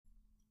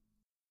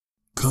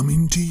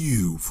Coming to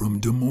you from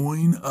Des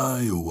Moines,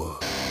 Iowa.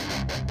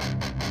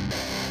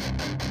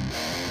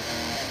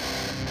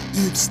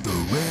 It's the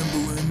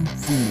Ramblin'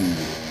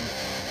 Fool.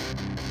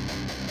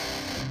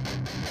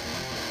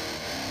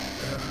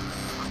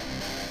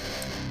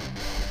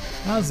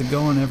 How's it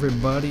going,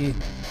 everybody?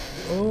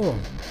 We're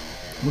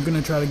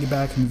gonna try to get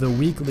back into the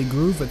weekly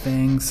groove of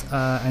things.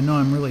 I know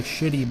I'm really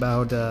shitty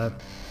about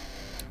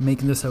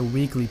making this a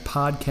weekly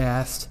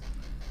podcast.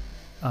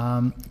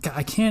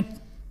 I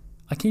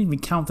can't even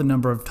count the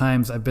number of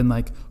times I've been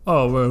like,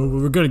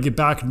 we're gonna get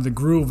back into the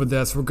groove of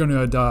this. We're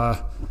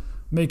gonna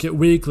make it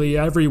weekly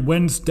every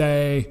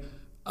Wednesday.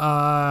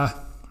 I've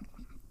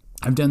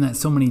done that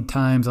so many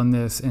times on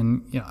this,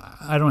 and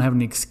I don't have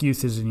any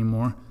excuses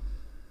anymore.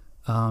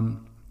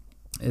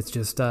 It's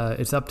just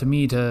it's up to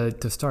me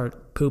to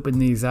start pooping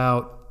these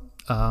out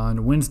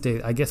on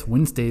Wednesday. I guess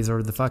Wednesdays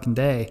are the fucking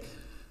day.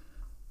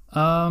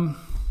 A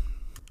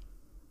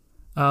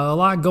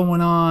lot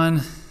going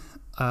on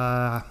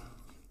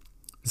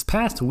this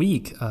past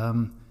week. This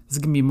is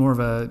gonna be more of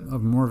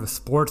a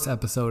sports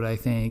episode, I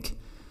think.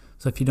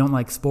 So if you don't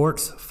like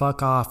sports,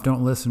 fuck off.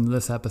 Don't listen to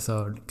this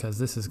episode because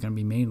this is gonna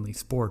be mainly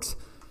sports.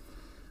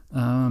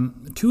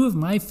 Two of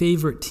my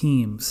favorite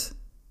teams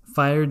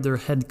fired their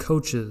head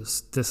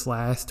coaches this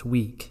last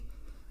week.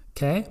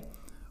 Okay?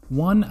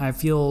 One I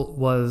feel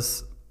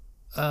was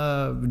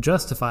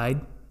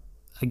justified,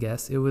 I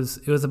guess. It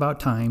was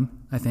about time,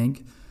 I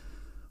think.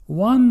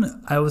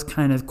 One I was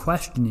kind of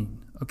questioning,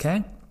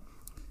 okay?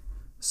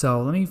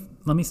 So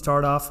let me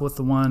start off with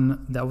the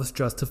one that was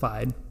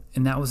justified,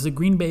 and that was the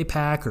Green Bay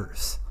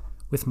Packers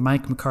with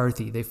Mike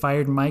McCarthy. They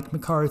fired Mike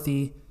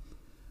McCarthy.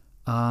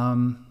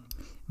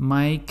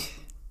 Mike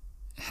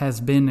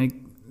has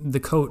been the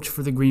coach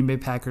for the Green Bay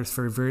Packers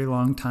for a very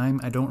long time.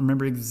 I don't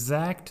remember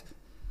exact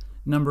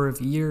number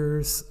of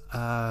years,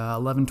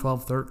 11,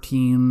 12,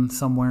 13,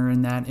 somewhere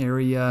in that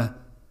area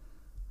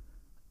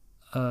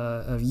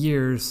of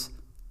years.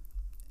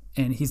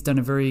 And he's done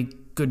a very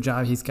good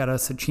job. He's got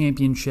us a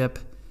championship.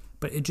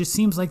 But it just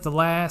seems like the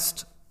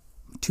last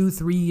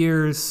 2-3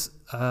 years,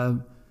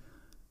 the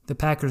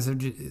Packers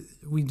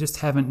we just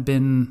haven't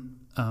been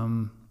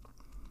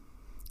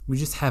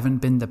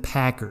the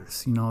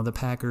Packers. The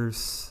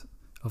Packers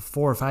of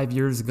 4 or 5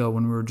 years ago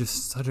when we were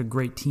just such a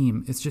great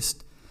team. It's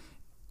just,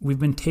 we've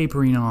been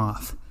tapering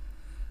off.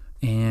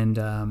 And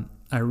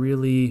I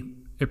really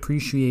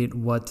appreciate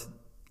what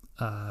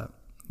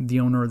the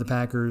owner of the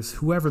Packers,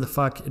 whoever the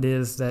fuck it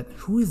is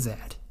who is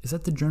that? Is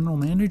that the general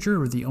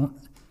manager or the owner?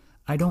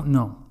 I don't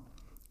know.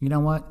 You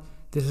know what?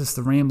 This is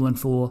the Ramblin'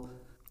 Fool,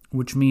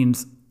 which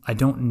means I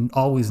don't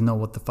always know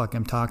what the fuck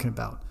I'm talking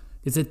about.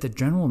 Is it the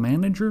general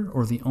manager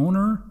or the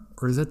owner,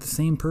 or is it the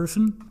same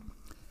person?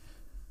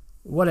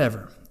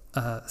 Whatever.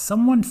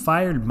 Someone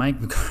fired Mike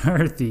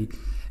McCarthy,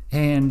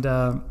 and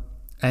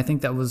I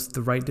think that was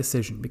the right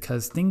decision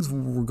because things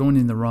were going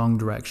in the wrong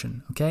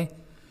direction, okay?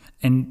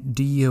 And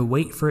do you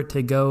wait for it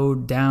to go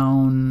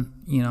down,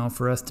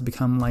 for us to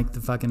become like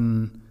the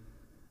fucking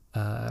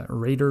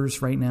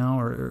Raiders right now,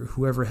 or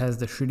whoever has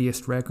the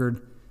shittiest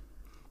record?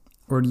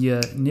 Or do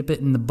you nip it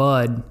in the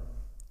bud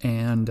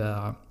and,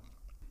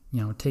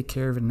 take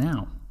care of it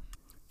now?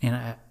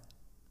 And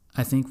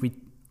I think we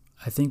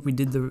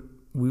did the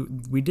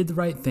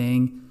right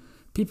thing.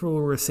 People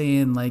were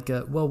saying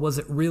was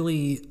it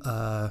really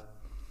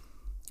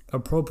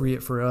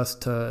appropriate for us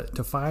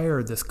to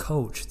fire this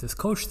coach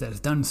that has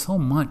done so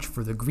much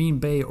for the Green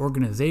Bay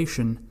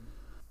organization,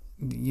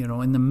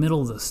 in the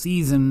middle of the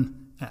season?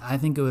 I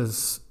think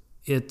it's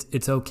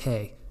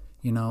okay.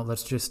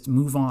 Let's just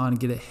move on,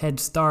 get a head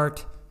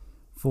start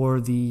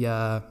for the,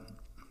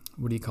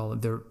 what do you call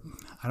it?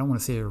 I don't want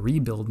to say a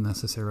rebuild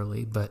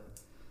necessarily, but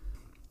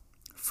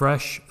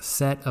fresh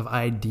set of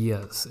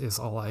ideas is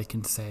all I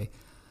can say.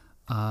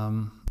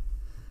 And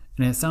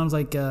it sounds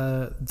like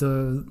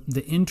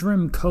the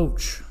interim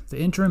coach, the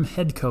interim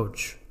head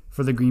coach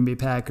for the Green Bay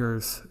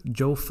Packers,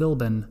 Joe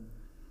Philbin,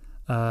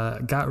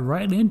 got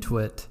right into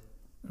it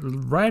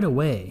right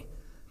away.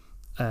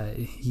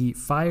 He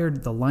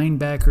fired the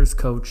linebackers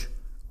coach,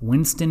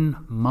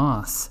 Winston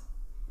Moss.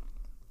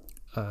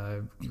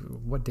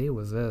 What day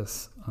was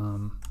this?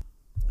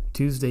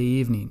 Tuesday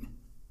evening,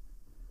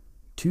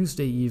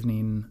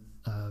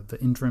 the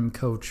interim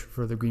coach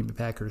for the Green Bay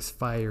Packers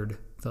fired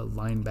the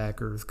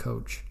linebackers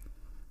coach.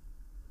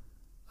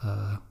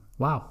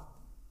 Wow.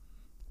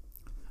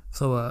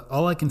 So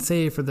all I can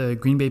say for the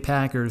Green Bay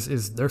Packers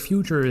is their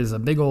future is a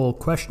big old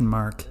question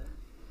mark,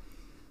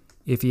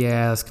 if you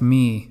ask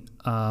me.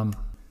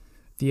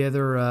 The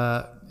other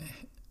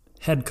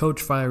head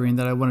coach firing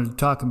that I wanted to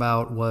talk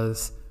about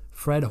was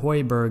Fred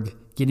Hoiberg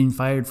getting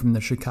fired from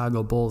the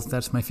Chicago Bulls.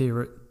 That's my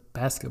favorite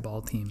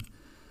basketball team.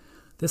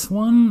 This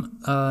one,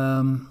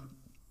 I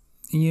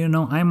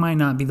might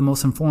not be the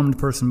most informed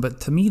person, but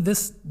to me,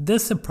 this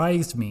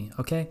surprised me,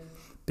 okay?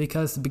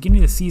 Because at the beginning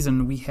of the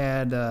season, we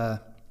had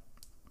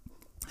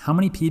how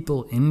many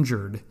people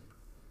injured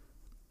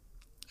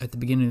at the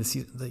beginning of the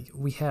season?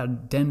 We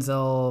had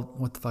Denzel,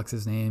 what the fuck's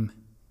his name?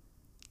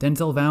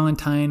 Denzel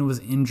Valentine was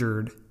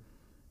injured.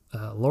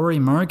 Lauri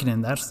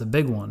Markkanen, that's the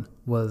big one,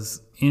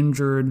 was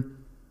injured.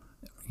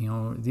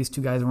 These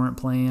two guys weren't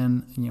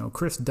playing.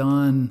 Chris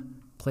Dunn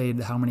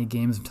played how many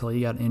games until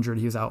he got injured?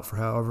 He was out for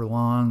however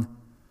long.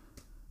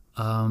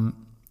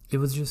 It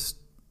was just,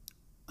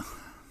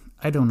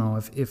 I don't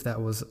know if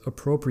that was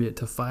appropriate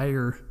to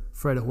fire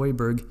Fred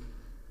Hoiberg.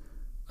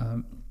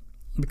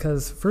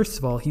 Because, first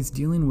of all, he's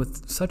dealing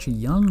with such a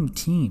young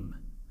team,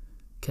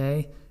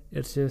 okay?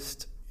 It's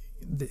just,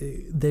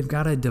 they've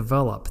got to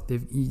develop.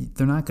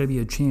 They're not going to be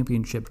a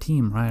championship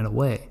team right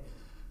away.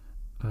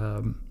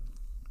 I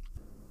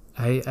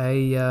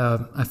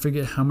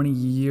forget how many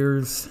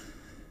years,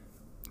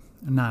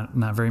 not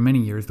very many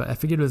years, but I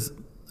figured it was,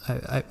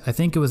 I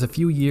think it was a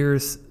few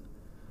years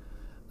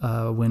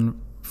when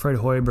Fred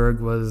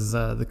Hoiberg was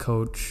the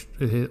coach.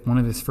 One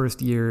of his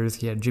first years,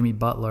 he had Jimmy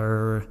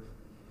Butler.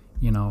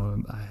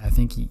 I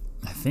think he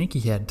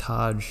had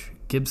Taj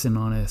Gibson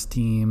on his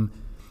team.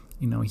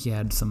 He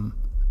had some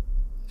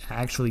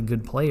actually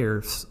good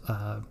players,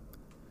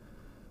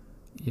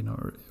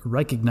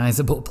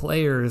 recognizable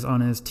players on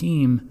his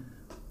team.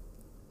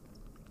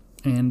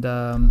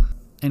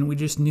 And we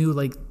just knew,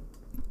 like,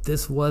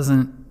 this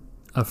wasn't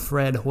a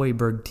Fred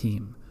Hoiberg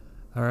team,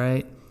 all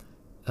right?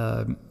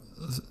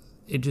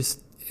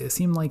 It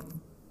seemed like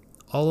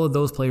all of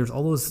those players,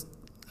 all those,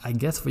 I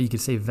guess what you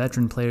could say,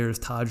 veteran players,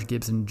 Taj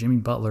Gibson, Jimmy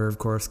Butler, of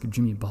course.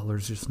 Jimmy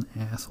Butler's just an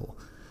asshole.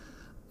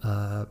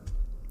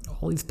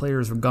 All these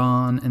players were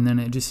gone, and then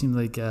it just seemed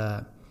like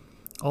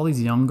all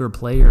these younger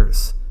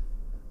players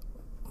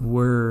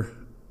were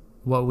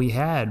what we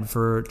had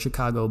for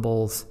Chicago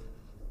Bulls.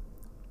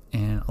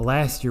 And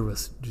last year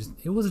was just,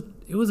 it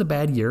was a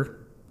bad year,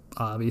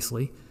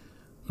 obviously.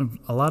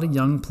 A lot of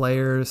young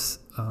players,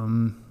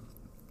 and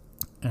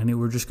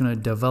we're just going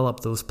to develop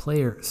those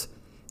players.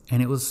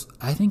 And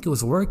I think it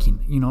was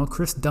working.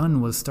 Chris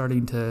Dunn was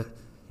starting to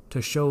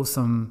show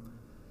some,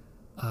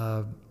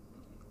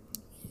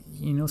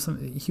 he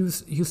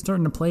was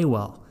starting to play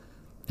well.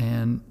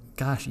 And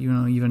gosh,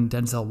 even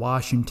Denzel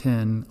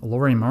Washington,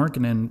 Lauri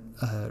Markkanen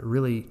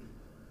really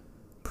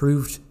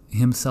proved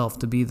himself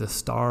to be the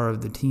star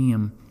of the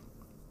team.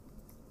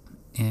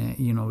 And,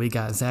 we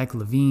got Zach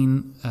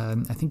LaVine.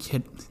 I think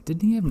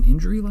didn't he have an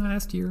injury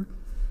last year?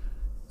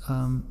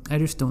 I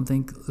just don't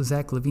think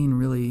Zach LaVine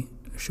really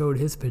showed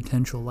his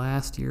potential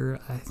last year.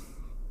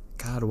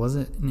 Was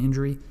it an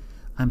injury?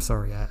 I'm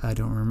sorry, I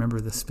don't remember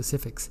the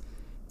specifics.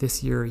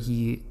 This year,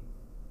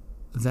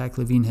 Zach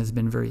LaVine has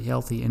been very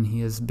healthy, and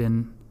he has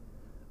been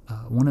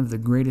one of the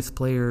greatest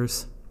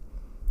players,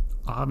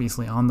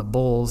 obviously, on the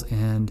Bulls.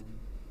 And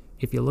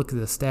if you look at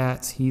the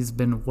stats, he's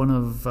been one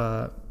of,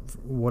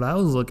 what I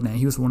was looking at,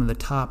 he was one of the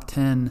top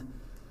 10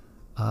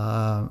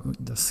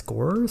 the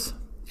scorers,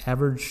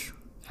 average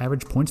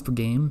points per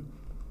game.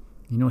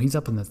 He's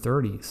up in the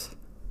 30s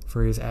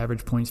for his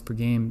average points per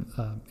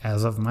game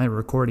as of my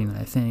recording,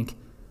 I think.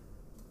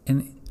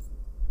 And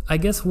I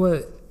guess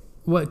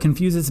what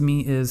confuses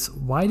me is,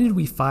 why did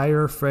we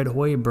fire Fred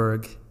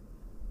Hoiberg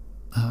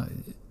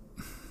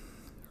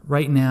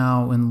right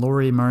now when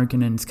Lauri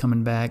Markkanen's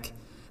coming back?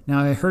 Now,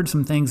 I heard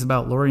some things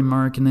about Lauri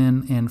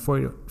Markkanen and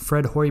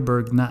Fred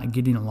Hoiberg not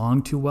getting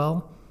along too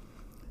well.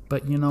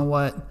 But you know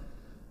what?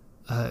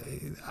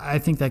 I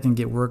think that can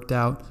get worked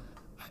out.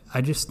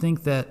 I just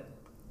think that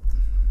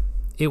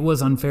it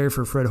was unfair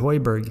for Fred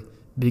Hoiberg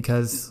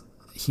because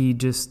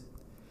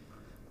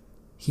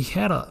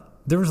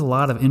there was a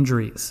lot of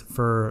injuries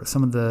for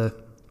some of the,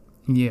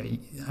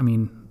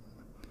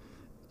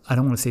 I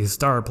don't want to say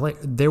star player.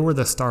 They were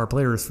the star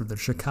players for the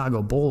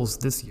Chicago Bulls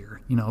this year.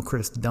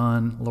 Chris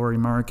Dunn, Lauri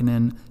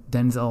Markkanen,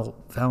 Denzel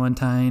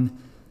Valentine.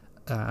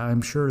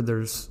 I'm sure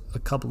there's a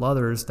couple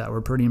others that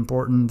were pretty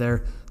important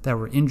there that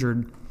were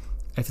injured.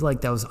 I feel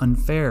like that was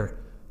unfair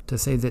to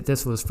say that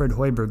this was Fred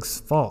Hoiberg's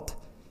fault.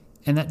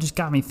 And that just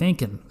got me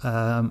thinking,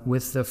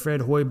 with the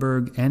Fred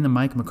Hoiberg and the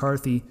Mike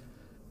McCarthy,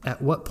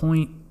 at what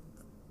point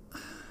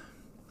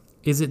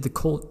is it the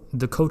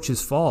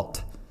coach's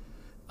fault?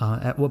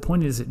 At what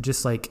point is it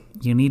just like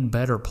you need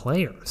better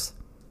players?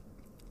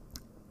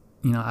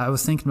 I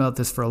was thinking about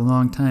this for a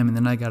long time, and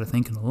then I got to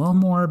thinking a little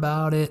more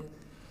about it.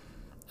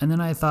 And then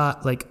I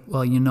thought, like,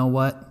 well, you know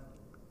what?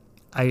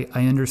 I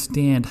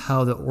understand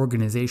how the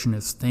organization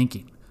is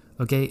thinking.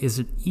 Okay, is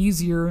it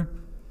easier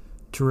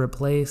to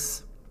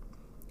replace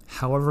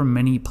however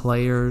many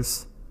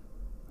players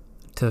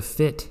to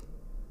fit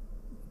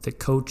the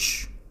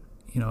coach,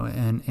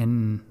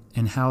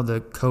 and how the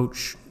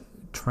coach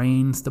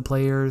trains the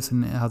players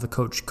and how the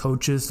coach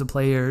coaches the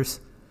players?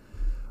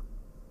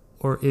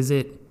 Or is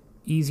it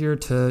easier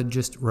to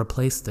just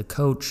replace the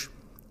coach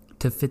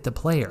to fit the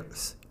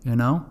players?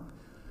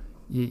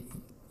 You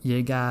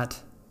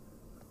got,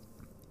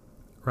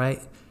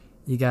 right?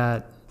 You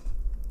got,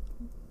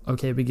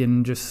 okay, we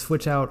can just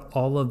switch out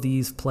all of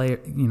these players,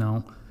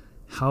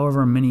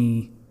 however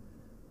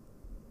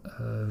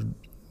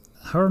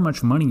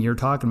much money you're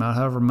talking about,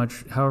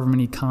 however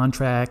many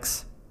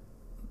contracts,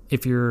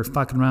 if you're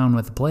fucking around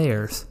with the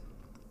players,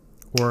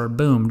 or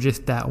boom,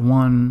 just that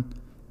one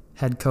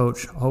head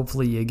coach,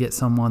 hopefully you get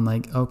someone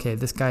like, okay,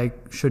 this guy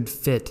should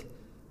fit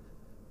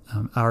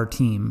our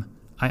team.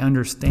 I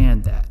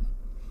understand that.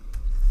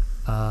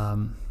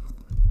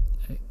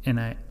 And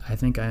I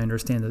think I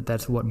understand that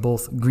that's what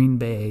both Green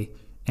Bay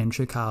and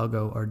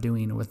Chicago are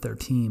doing with their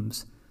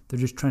teams. They're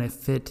just trying to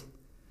fit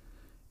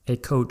a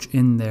coach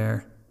in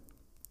there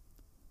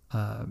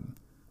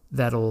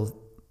that'll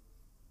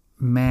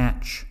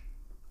match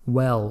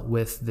well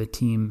with the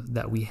team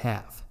that we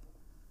have.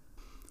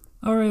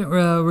 All right,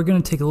 we're going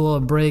to take a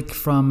little break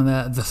from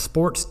the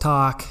sports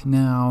talk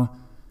now.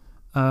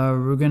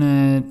 We're going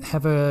to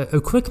have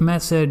a quick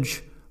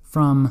message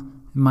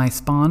from my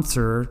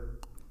sponsor.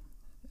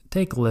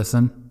 Take a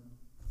listen.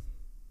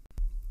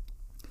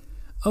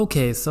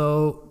 Okay,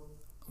 so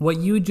what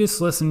you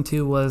just listened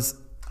to was,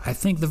 I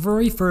think, the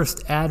very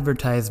first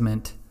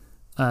advertisement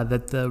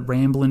that the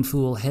Ramblin'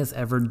 Fool has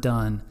ever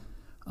done.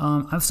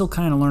 I'm still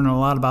kind of learning a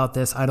lot about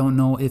this. I don't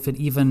know if it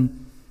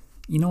even,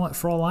 you know what,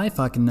 for all I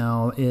fucking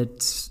know,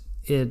 it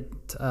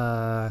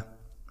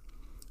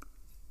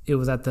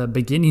was at the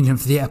beginning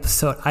of the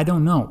episode. I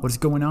don't know what's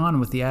going on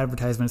with the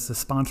advertisements, the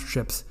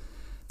sponsorships.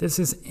 This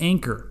is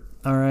Anchor,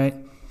 all right?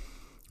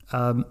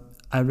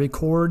 I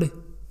record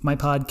my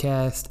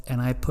podcast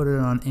and I put it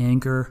on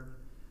Anchor.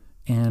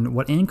 And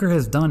what Anchor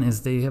has done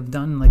is they have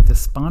done like the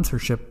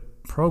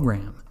sponsorship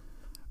program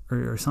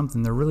or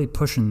something. They're really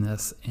pushing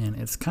this, and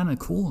it's kind of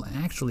cool,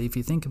 actually, if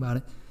you think about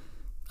it.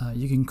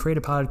 You can create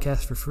a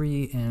podcast for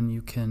free, and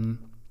you can,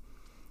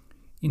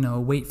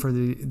 wait for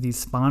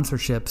these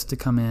sponsorships to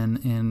come in.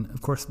 And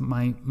of course,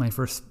 my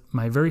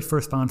very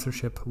first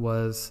sponsorship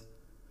was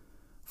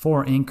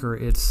for Anchor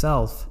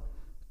itself,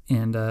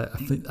 and I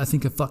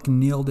think I fucking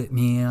nailed it,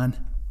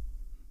 man.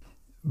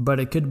 But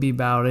it could be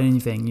about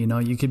anything,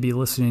 You could be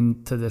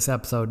listening to this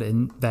episode,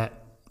 and that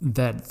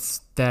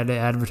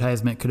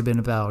advertisement could have been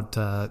about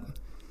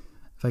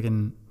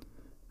fucking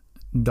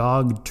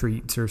dog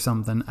treats or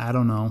something. I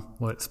don't know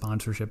what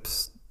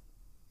sponsorships.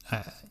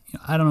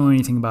 I don't know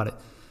anything about it.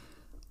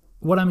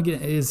 What I'm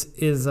getting is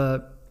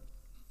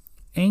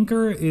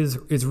Anchor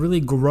is really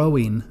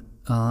growing.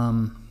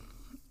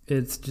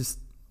 It's just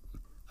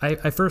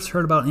I first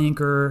heard about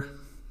Anchor.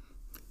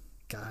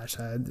 Gosh,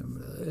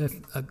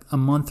 a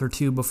month or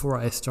two before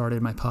I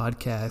started my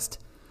podcast.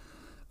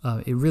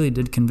 It really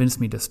did convince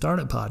me to start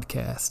a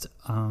podcast.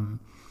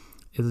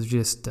 It was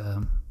just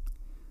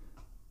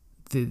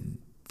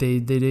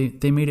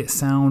they made it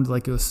sound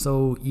like it was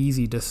so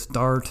easy to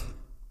start.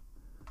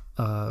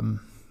 You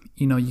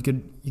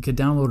could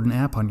download an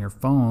app on your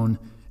phone,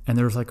 and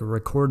there's like a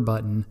record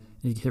button.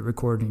 You could hit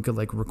record, and you could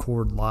like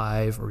record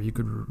live, or you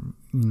could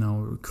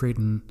create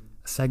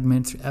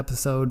segments,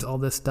 episodes, all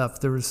this stuff.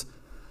 There was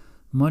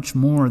much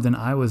more than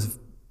I was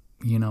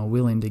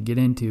willing to get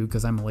into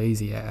because I'm a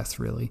lazy ass,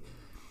 really.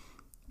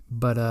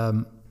 But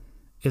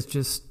it's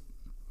just,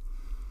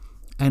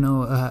 I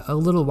know a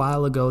little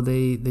while ago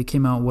they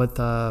came out with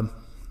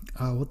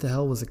what the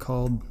hell was it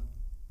called?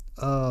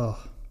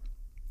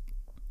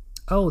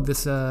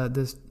 This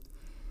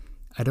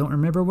I don't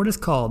remember what it's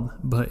called,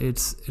 but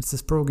it's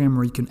this program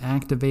where you can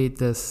activate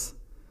this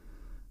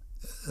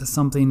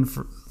something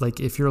for,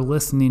 like, if you're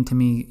listening to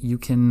me, you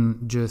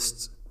can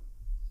just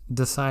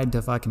decide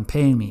to fucking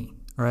pay me,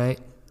 right?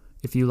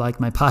 If you like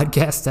my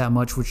podcast that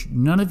much, which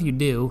none of you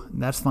do,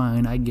 that's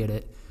fine. I get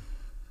it.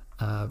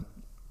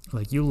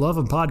 Like, you love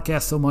a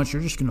podcast so much,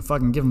 you're just going to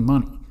fucking give them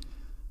money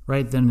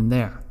right then and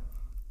there.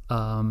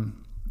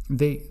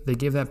 They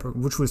gave that,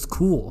 which was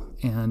cool,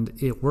 and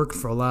it worked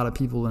for a lot of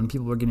people, and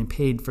people were getting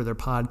paid for their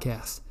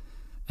podcasts.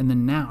 And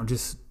then now,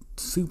 just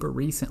super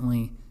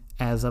recently,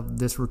 as of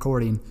this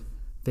recording,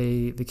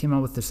 they came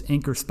out with this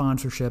Anchor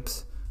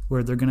sponsorships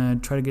where they're going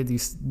to try to get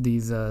these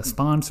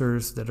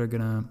sponsors that are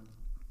going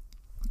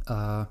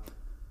to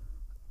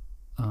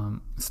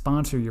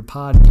sponsor your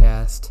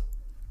podcast,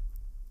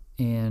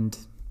 and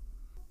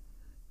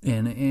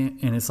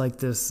it's like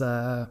this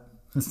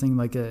thing,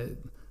 like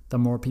the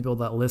more people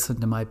that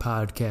listen to my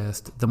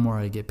podcast, the more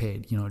I get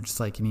paid. Just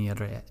like any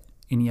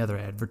other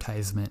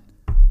advertisement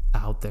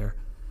out there.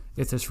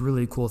 It's this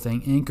really cool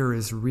thing. Anchor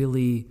is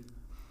really,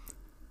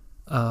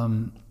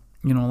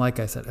 like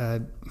I said,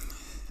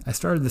 I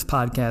started this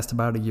podcast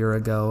about a year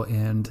ago,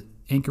 and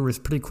Anchor was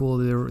pretty cool.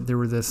 There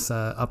were this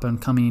up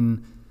and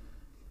coming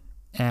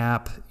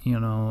app,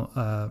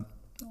 on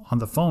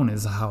the phone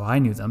is how I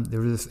knew them.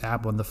 There was this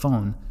app on the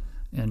phone,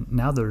 and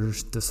now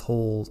there's this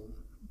whole.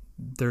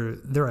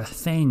 They're a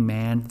thing,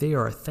 man. They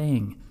are a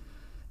thing,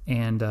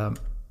 and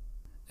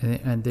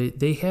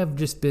they have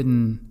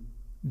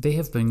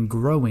been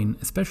growing.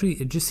 Especially,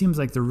 it just seems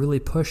like they're really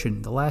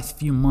pushing. The last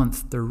few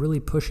months, they're really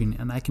pushing,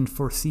 and I can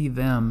foresee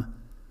them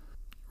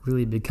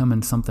really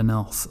becoming something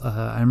else.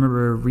 I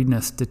remember reading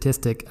a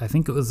statistic. I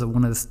think it was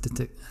one of the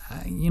statistics.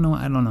 I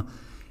don't know.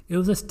 It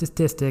was a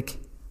statistic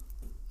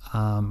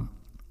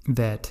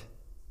that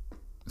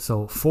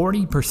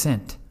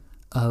 40%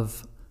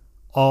 of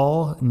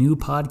all new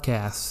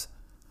podcasts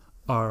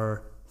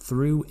are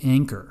through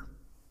Anchor.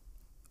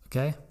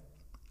 Okay?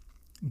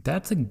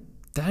 That's a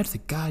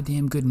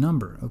goddamn good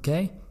number,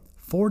 okay?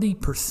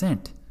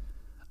 40%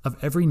 of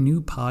every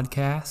new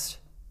podcast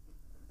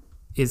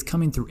is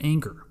coming through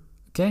Anchor.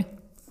 Okay?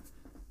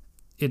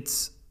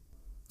 It's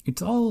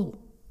all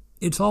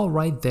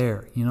right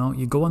there. You know,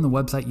 you go on the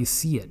website, you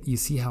see it. You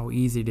see how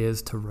easy it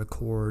is to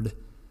record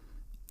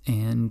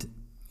and,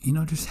 you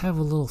know, just have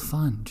a little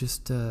fun.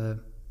 Just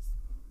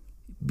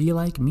be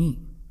like me,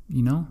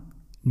 you know?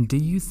 Do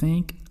you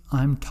think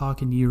I'm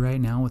talking to you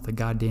right now with a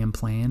goddamn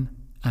plan?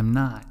 I'm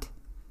not.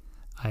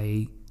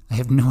 I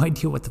have no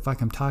idea what the fuck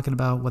I'm talking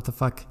about, what I'm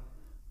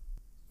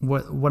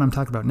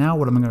talking about now,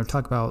 what I'm going to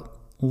talk about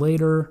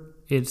later.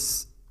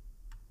 It's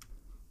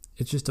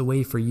just a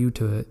way for you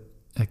to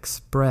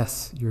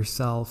express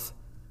yourself.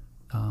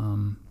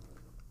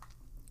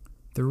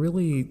 They're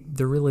really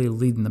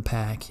leading the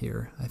pack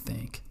here, I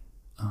think.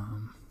 All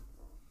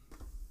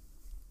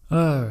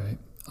right.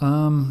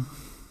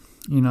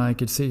 You know, I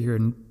could sit here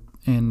and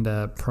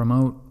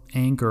promote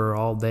Anchor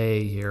all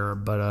day here,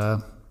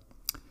 but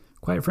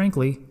quite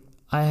frankly,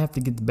 I have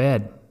to get to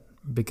bed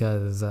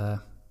because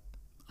I'm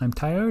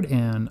tired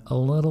and a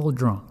little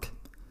drunk.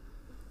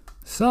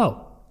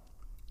 So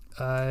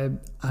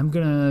I'm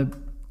gonna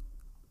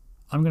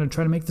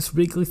try to make this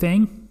weekly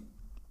thing.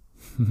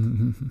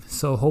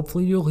 So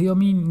hopefully you'll hear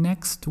me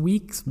next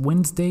week,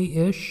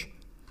 Wednesday-ish.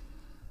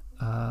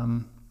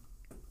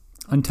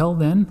 Until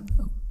then,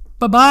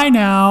 bye-bye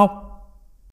now.